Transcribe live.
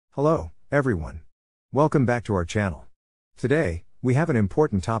Hello, everyone. Welcome back to our channel. Today, we have an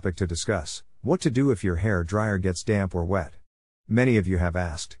important topic to discuss: what to do if your hair dryer gets damp or wet. Many of you have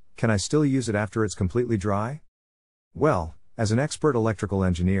asked, can I still use it after it's completely dry? Well, as an expert electrical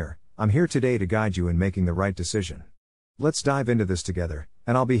engineer, I'm here today to guide you in making the right decision. Let's dive into this together,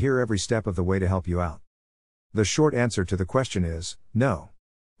 and I'll be here every step of the way to help you out. The short answer to the question is, no.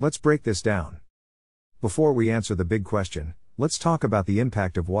 Let's break this down. Before we answer the big question, let's talk about the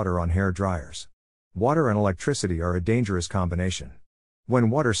impact of water on hair dryers. Water and electricity are a dangerous combination. When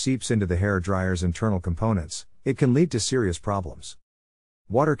water seeps into the hair dryer's internal components, it can lead to serious problems.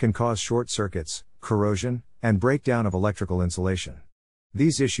 Water can cause short circuits, corrosion, and breakdown of electrical insulation.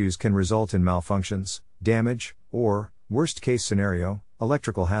 These issues can result in malfunctions, damage, or, worst case scenario,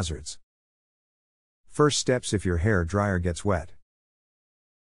 electrical hazards. First steps if your hair dryer gets wet.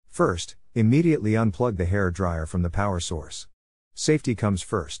 First, immediately unplug the hair dryer from the power source. Safety comes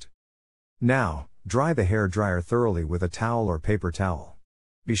first. Now, dry the hair dryer thoroughly with a towel or paper towel.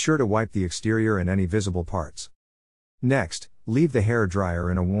 Be sure to wipe the exterior and any visible parts. Next, leave the hair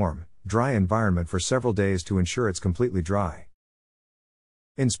dryer in a warm, dry environment for several days to ensure it's completely dry.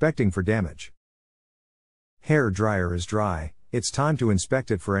 Inspecting for damage. Hair dryer is dry, it's time to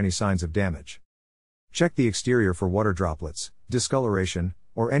inspect it for any signs of damage. Check the exterior for water droplets, discoloration,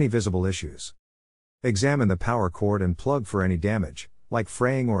 or any visible issues. Examine the power cord and plug for any damage, like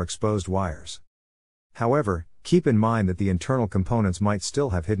fraying or exposed wires. However, keep in mind that the internal components might still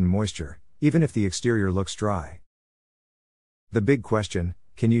have hidden moisture, even if the exterior looks dry. The big question,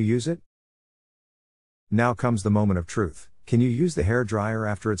 can you use it? Now comes the moment of truth. Can you use the hair dryer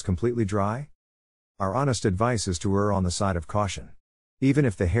after it's completely dry? Our honest advice is to err on the side of caution. Even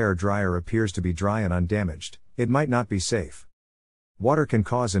if the hair dryer appears to be dry and undamaged, it might not be safe. Water can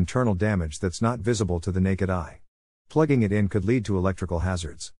cause internal damage that's not visible to the naked eye. Plugging it in could lead to electrical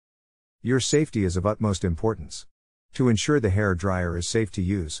hazards. Your safety is of utmost importance. To ensure the hair dryer is safe to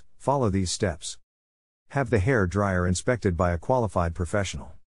use, follow these steps. Have the hair dryer inspected by a qualified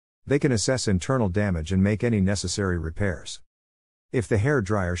professional. They can assess internal damage and make any necessary repairs. If the hair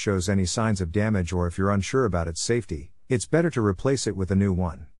dryer shows any signs of damage or if you're unsure about its safety, it's better to replace it with a new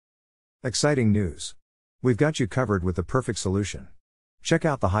one. Exciting news! We've got you covered with the perfect solution. Check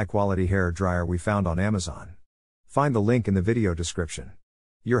out the high-quality hair dryer we found on Amazon. Find the link in the video description.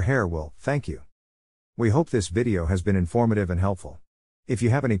 Your hair will thank you. We hope this video has been informative and helpful. If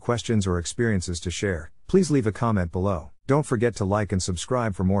you have any questions or experiences to share, please leave a comment below. Don't forget to like and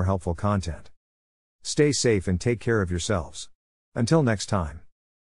subscribe for more helpful content. Stay safe and take care of yourselves. Until next time.